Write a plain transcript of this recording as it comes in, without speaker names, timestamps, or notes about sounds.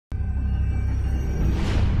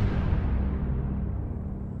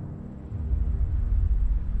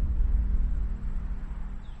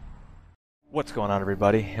What's going on,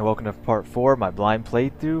 everybody, and welcome to part 4 of my blind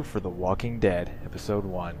playthrough for The Walking Dead, episode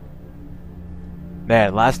 1.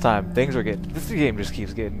 Man, last time things were getting... This game just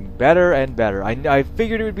keeps getting better and better. I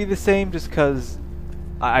figured it would be the same just because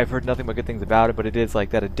I've heard nothing but good things about it, but it is like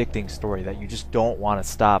that addicting story that you just don't want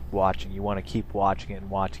to stop watching. You want to keep watching it and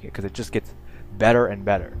watching it because it just gets better and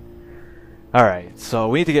better. Alright, so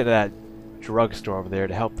we need to get to that drugstore over there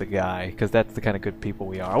to help the guy, because that's the kind of good people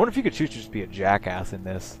we are. I wonder if you could choose to just be a jackass in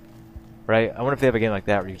this. Right? I wonder if they have a game like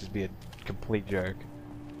that where you just be a complete jerk.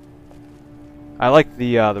 I like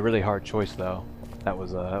the really hard choice though. That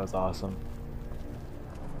was awesome.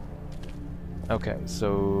 Okay,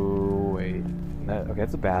 so wait. Okay,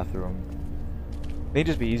 that's a bathroom. May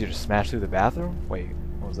just be easier to smash through the bathroom. Wait,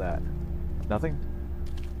 what was that? Nothing?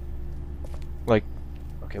 Like,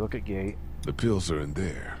 okay, look at gate. The pills are in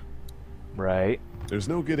there. Right. There's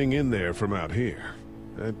no getting in there from out here.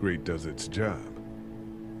 That grate does its job.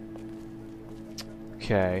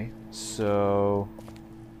 Okay, so...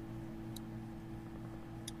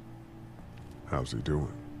 How's he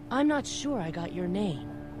doing? I'm not sure I got your name.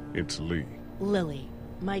 It's Lee. Lily.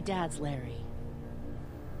 My dad's Larry.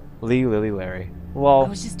 Lee, Lily, Larry. Well... I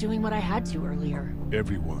was just doing what I had to earlier.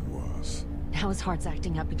 Everyone was. Now his heart's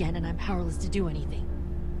acting up again and I'm powerless to do anything.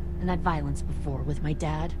 And that violence before with my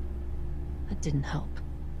dad, that didn't help.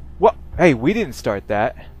 What? Hey, we didn't start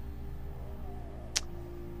that.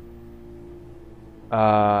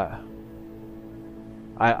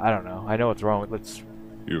 I don't know. I know what's wrong with... Let's...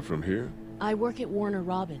 You're from here? I work at Warner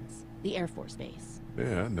Robins, the Air Force Base.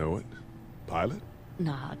 Yeah, I know it. Pilot?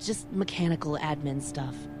 Nah, just mechanical admin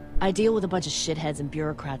stuff. I deal with a bunch of shitheads and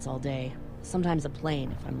bureaucrats all day. Sometimes a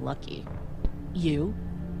plane, if I'm lucky. You?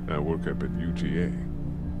 I work up at UTA.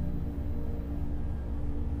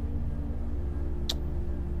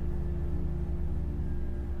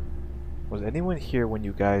 Was anyone here when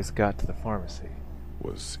you guys got to the pharmacy?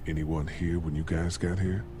 Was anyone here when you guys got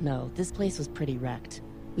here? No, this place was pretty wrecked.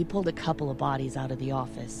 We pulled a couple of bodies out of the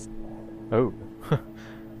office. Oh.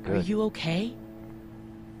 Are you okay?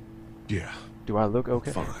 Yeah. Do I look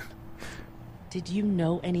okay? Fine. Did you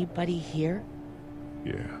know anybody here?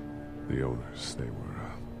 Yeah. The owners,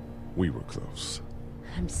 we were close.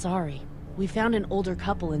 I'm sorry. We found an older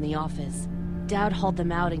couple in the office. Dad hauled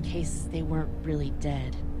them out in case they weren't really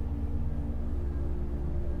dead.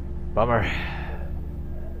 Bummer.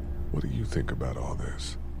 What do you think about all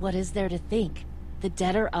this? What is there to think? The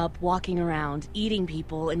dead are up, walking around, eating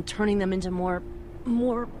people, and turning them into more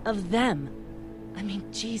of them. I mean,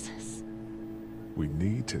 Jesus. We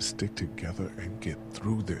need to stick together and get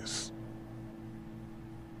through this.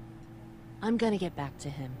 I'm gonna get back to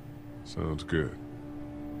him. Sounds good.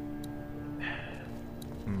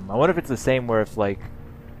 I wonder if it's the same where if, like...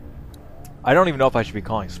 I don't even know if I should be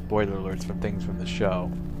calling spoiler alerts from things from the show.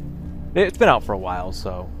 It's been out for a while,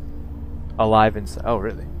 so... Alive and... Oh,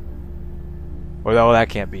 really? Well, that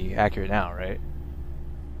can't be accurate now, right?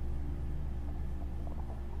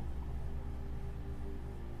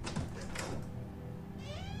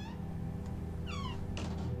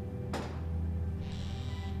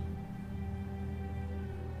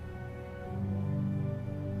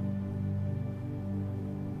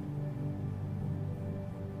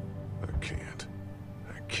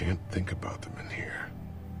 I can't think about them in here.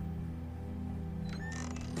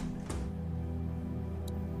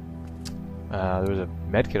 There was a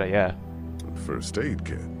med kit, yeah. First aid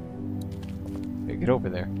kit. Hey, get over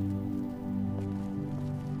there.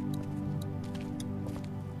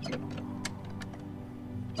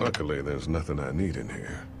 Luckily, there's nothing I need in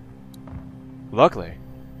here. Luckily.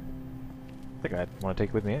 I think I'd want to take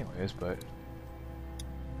it with me anyways, but...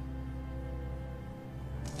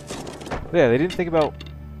 Yeah, they didn't think about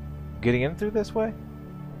getting in through this way?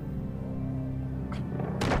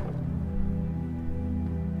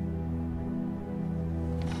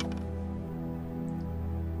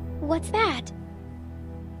 What's that?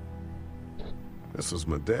 This was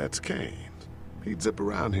my dad's cane. He'd zip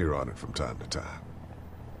around here on it from time to time.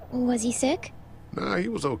 Was he sick? Nah, he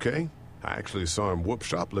was okay. I actually saw him whoop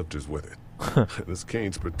shoplifters with it. This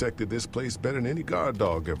cane's protected this place better than any guard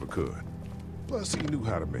dog ever could. Plus, he knew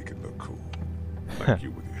how to make it look cool. Like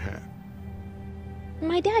you with your hat.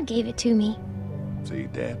 My dad gave it to me. See,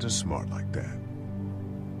 dads are smart like that.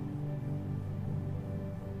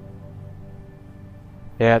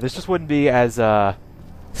 Yeah, this just wouldn't be as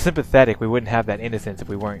sympathetic. We wouldn't have that innocence if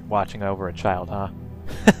we weren't watching over a child, huh?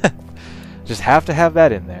 Just have to have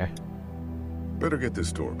that in there. Better get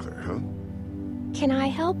this door clear, huh? Can I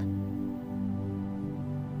help?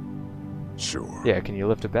 Sure. Yeah, can you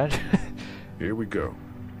lift a bench? Here we go.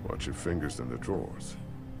 Watch your fingers in the drawers.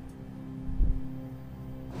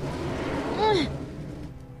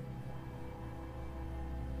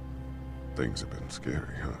 Things have been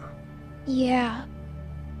scary, huh? Yeah.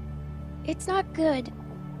 It's not good.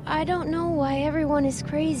 I don't know why everyone is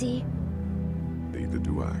crazy. Neither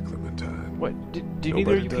do I, Clementine. What? Do neither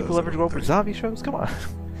Nobody of you people does, ever I go don't over think. zombie shows? Come on.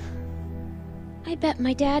 I bet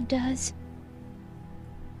my dad does.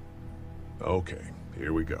 Okay,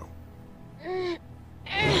 here we go.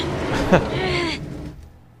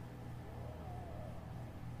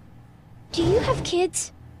 Do you have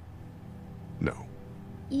kids? No.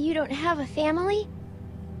 You don't have a family?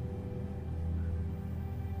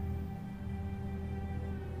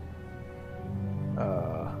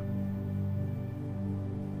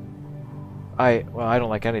 I don't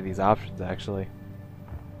like any of these options actually.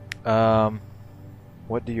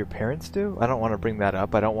 What do your parents do? I don't want to bring that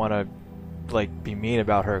up. I don't want to like be mean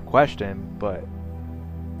about her question, but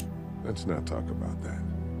Let's not talk about that.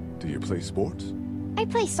 Do you play sports? I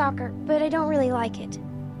play soccer, but I don't really like it.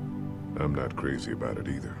 I'm not crazy about it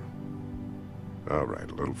either. All right,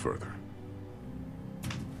 a little further.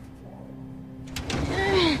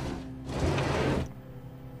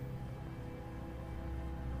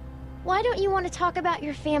 Why don't you want to talk about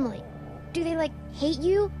your family? Do they, like, hate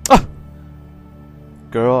you?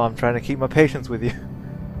 girl, I'm trying to keep my patience with you.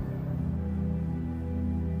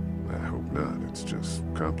 I hope not. It's just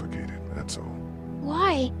complicated, that's all.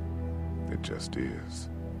 Why? It just is.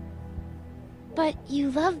 But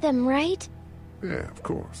you love them, right? Yeah, of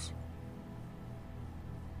course.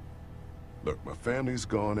 Look, my family's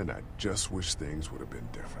gone and I just wish things would have been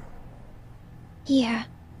different. Yeah.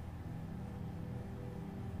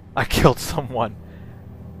 I killed someone.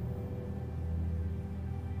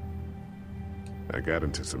 I got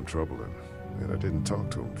into some trouble and I didn't talk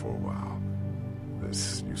to them for a while.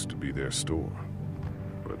 This used to be their store.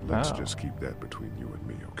 But let's Oh. just keep that between you and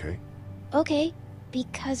me, okay? Okay.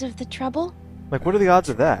 Because of the trouble? Like, what are the odds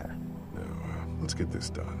of that? Now, let's get this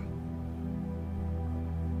done.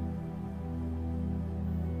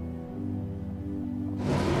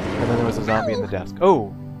 And then there was a zombie in the desk.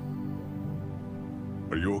 Oh!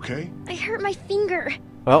 Are you okay? I hurt my finger.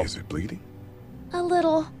 Well, Is it bleeding? A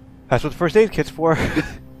little. that's what the first aid kit's for.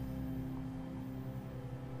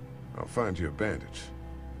 I'll find you a bandage.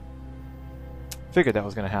 Figured that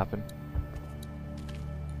was gonna happen.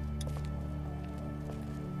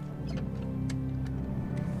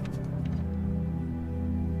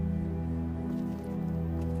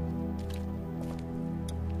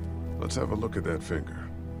 Let's have a look at that finger.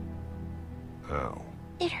 Ow.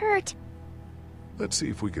 It hurt. Let's see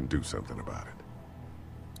if we can do something about it.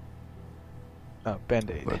 Oh,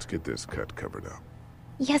 Band-Aid. Let's get this cut covered up.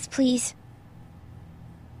 Yes, please.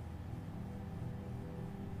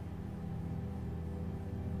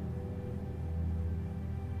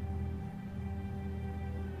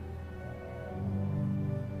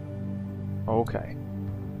 Okay.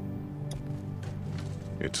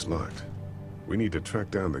 It's locked. We need to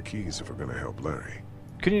track down the keys if we're gonna help Larry.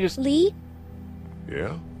 Can you just... Lee?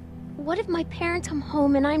 Yeah? What if my parents come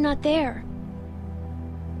home and I'm not there?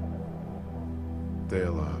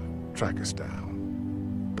 They'll, track us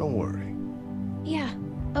down. Don't worry. Yeah,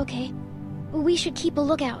 okay. We should keep a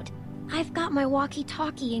lookout. I've got my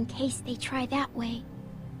walkie-talkie in case they try that way.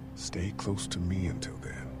 Stay close to me until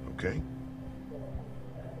then, okay?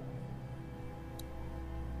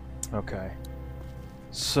 Okay.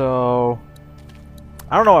 So...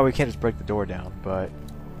 I don't know why we can't just break the door down, but...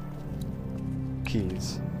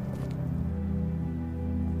 Keys.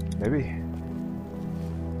 Maybe.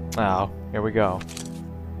 Oh, here we go.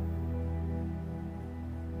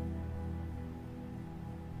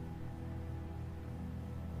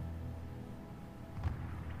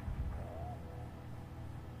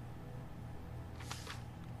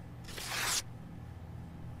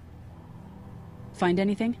 Find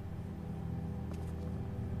anything?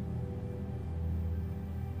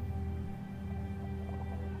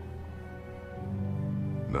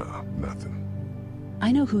 Nah, nothing.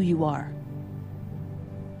 I know who you are.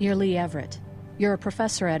 You're Lee Everett. You're a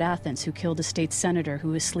professor at Athens who killed a state senator who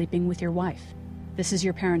was sleeping with your wife. This is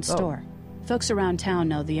your parents' Oh. store. Folks around town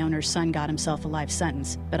know the owner's son got himself a life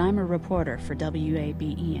sentence, but I'm a reporter for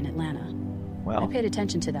WABE in Atlanta. I Well, paid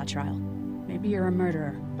attention to that trial. Maybe you're a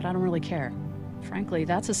murderer, but I don't really care. Frankly,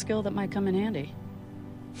 that's a skill that might come in handy.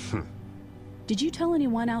 Did you tell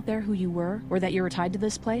anyone out there who you were, or that you were tied to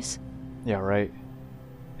this place? yeah, right.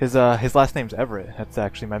 His last name's Everett. That's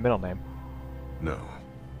actually my middle name. No.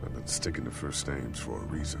 I've been sticking to first names for a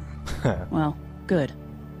reason. Well, good.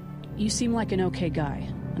 You seem like an okay guy,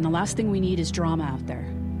 and the last thing we need is drama out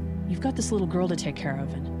there. You've got this little girl to take care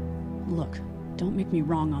of, and look, don't make me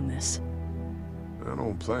wrong on this. I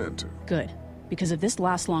don't plan to. Good, because if this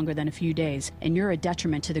lasts longer than a few days, and you're a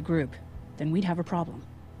detriment to the group, then we'd have a problem.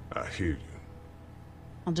 I hear you.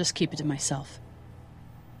 I'll just keep it to myself.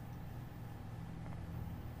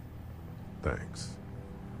 Thanks.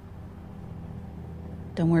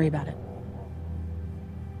 Don't worry about it.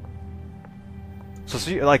 So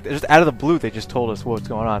she, like, just out of the blue, they just told us what's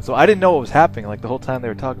going on. So I didn't know what was happening. Like, the whole time they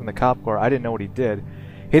were talking to the cop car, I didn't know what he did.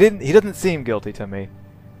 He doesn't seem guilty to me,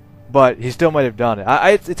 but he still might have done it.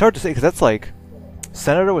 It's hard to say because that's like,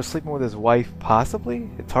 Senator was sleeping with his wife, possibly.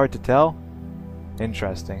 It's hard to tell.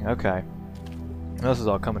 Interesting. Okay. This is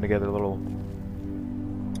all coming together a little.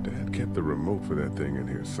 Dad kept the remote for that thing in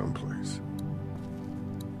here someplace.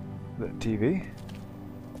 The TV.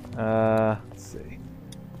 Let's see.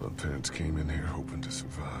 My parents came in here hoping to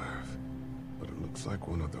survive, but it looks like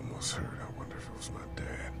one of them was hurt. I wonder if it was my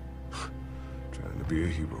dad. Trying to be a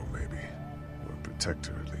hero, maybe. Or a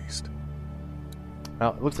protector, at least.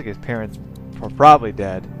 Well, it looks like his parents are probably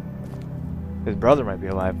dead. His brother might be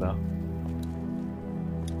alive, though.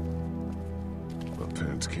 My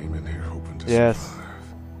parents came in here hoping to survive,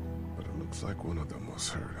 but it looks like one of them was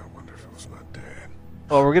hurt. I wonder if it was my dad.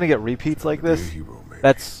 Oh, we're gonna get repeats like this? Hero,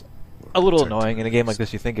 That's a little annoying. In a game like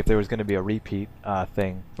this, you think if there was gonna be a repeat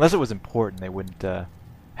thing, unless it was important, they wouldn't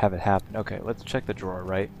have it happen. Okay, let's check the drawer,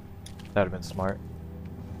 right? That would have been smart.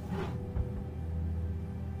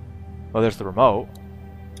 Well, there's the remote.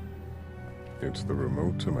 It's the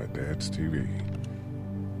remote to my dad's TV.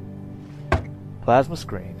 Plasma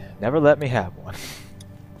screen. Never let me have one.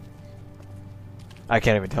 I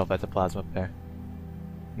can't even tell if that's a plasma up there.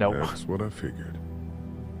 No. That's what I figured.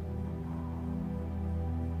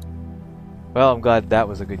 Well, I'm glad that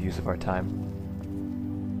was a good use of our time.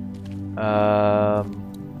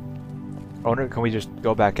 Owner, can we just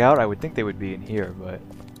go back out? I would think they would be in here, but...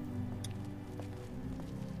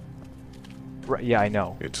 Right, yeah, I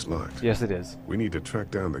know. It's locked. Yes, it is. We need to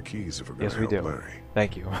track down the keys if we're going to help Larry.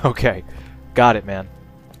 Thank you. Okay. Got it, man.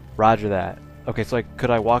 Roger that. Okay, so could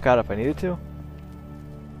I walk out if I needed to?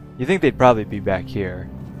 You think they'd probably be back here.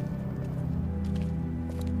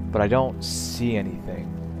 But I don't see anything.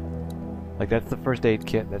 Like, that's the first aid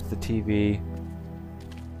kit, that's the TV.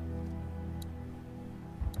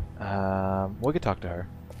 We could talk to her.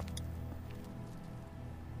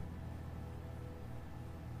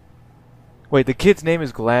 Wait, the kid's name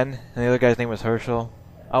is Glenn, and the other guy's name was Herschel.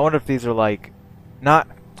 I wonder if these are, like, not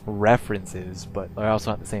references, but they're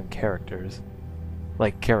also not the same characters.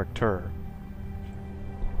 Like, character.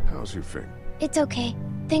 How's your finger? It's okay.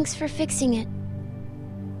 Thanks for fixing it.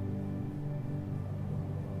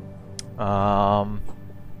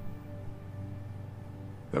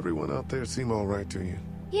 Everyone out there seem all right to you?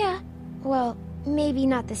 Yeah. Well, maybe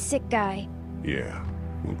not the sick guy. Yeah,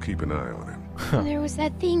 we'll keep an eye on him. There was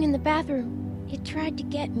that thing in the bathroom. It tried to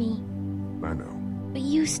get me. I know. But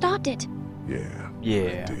you stopped it. Yeah.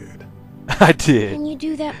 Yeah. I did. I did. Can you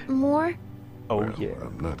do that more? Oh, Well, yeah.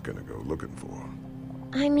 I'm not gonna go looking for him.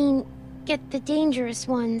 I mean, get the dangerous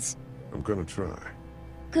ones. I'm gonna try.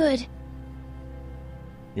 Good.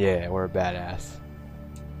 Yeah, we're a badass.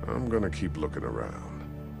 I'm gonna keep looking around.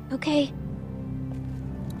 Okay.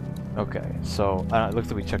 Okay, so it looks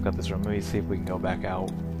like we checked out this room. Let me see if we can go back out.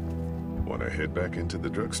 Wanna head back into the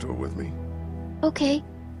drugstore with me? Okay.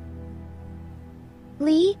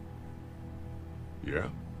 Lee, Yeah?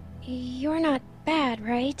 you're not bad,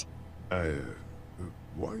 right? Why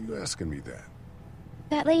are you asking me that?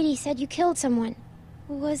 That lady said you killed someone.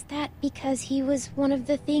 Was that because he was one of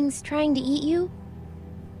the things trying to eat you?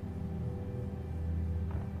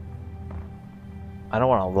 I don't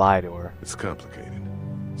want to lie to her. It's complicated.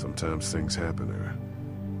 Sometimes things happen or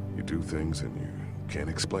you do things and you can't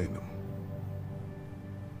explain them.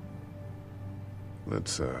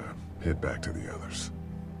 Let's, head back to the others.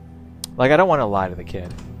 Like, I don't want to lie to the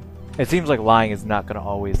kid. It seems like lying is not going to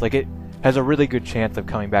always... Like, it has a really good chance of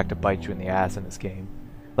coming back to bite you in the ass in this game.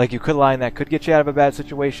 Like, you could lie and that could get you out of a bad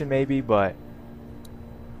situation, maybe, but...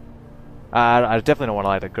 I definitely don't want to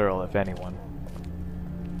lie to the girl, if anyone.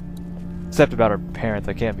 Except about her parents,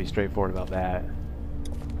 I can't be straightforward about that.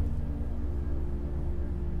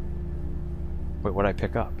 Wait, what'd I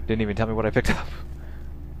pick up? Didn't even tell me what I picked up.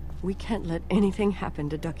 We can't let anything happen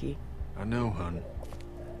to Ducky. I know, hon.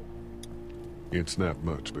 It's not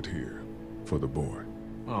much, but here. For the boy.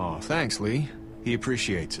 Oh, thanks, Lee. He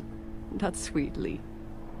appreciates it. That's sweet, Lee.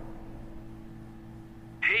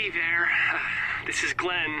 Hey there, this is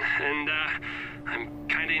Glenn, and I'm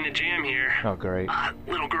kinda in a jam here. Oh, great.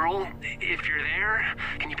 Little girl, if you're there,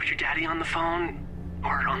 can you put your daddy on the phone?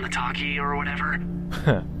 Or on the talkie, or whatever?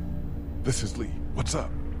 This is Lee. What's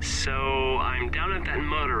up? So, I'm down at that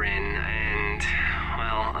motor inn, and,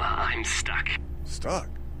 well, I'm stuck. Stuck?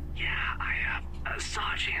 Yeah,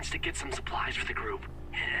 saw a chance to get some supplies for the group,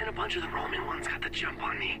 and a bunch of the Roman ones got the jump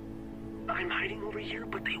on me. I'm hiding over here,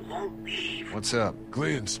 but they won't leave. What's up?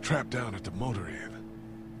 Glenn's trapped down at the motor inn.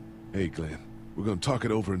 Hey, Glenn. We're gonna talk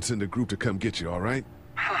it over and send a group to come get you, all right?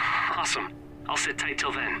 Awesome. I'll sit tight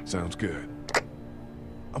till then. Sounds good.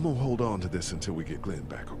 I'm gonna hold on to this until we get Glenn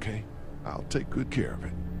back, okay? I'll take good care of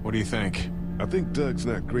it. What do you think? I think Doug's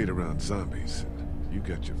not great around zombies. You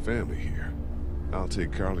got your family here. I'll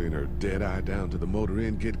take Carly and her dead eye down to the motor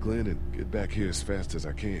inn, get Glenn, and get back here as fast as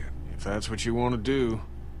I can. If that's what you want to do.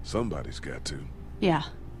 Somebody's got to. Yeah,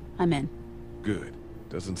 I'm in. Good.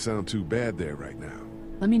 Doesn't sound too bad there right now.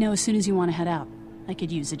 Let me know as soon as you want to head out. I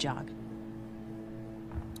could use a jog.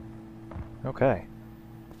 Okay.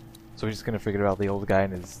 So we're just gonna forget about the old guy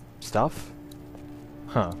and his stuff?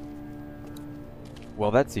 Huh. Well,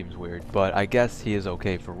 that seems weird, but I guess he is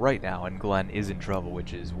okay for right now, and Glenn is in trouble,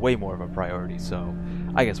 which is way more of a priority, so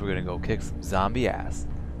I guess we're gonna go kick some zombie ass.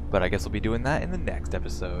 But I guess we'll be doing that in the next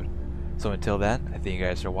episode. So until then, I thank you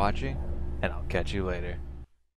guys for watching, and I'll catch you later.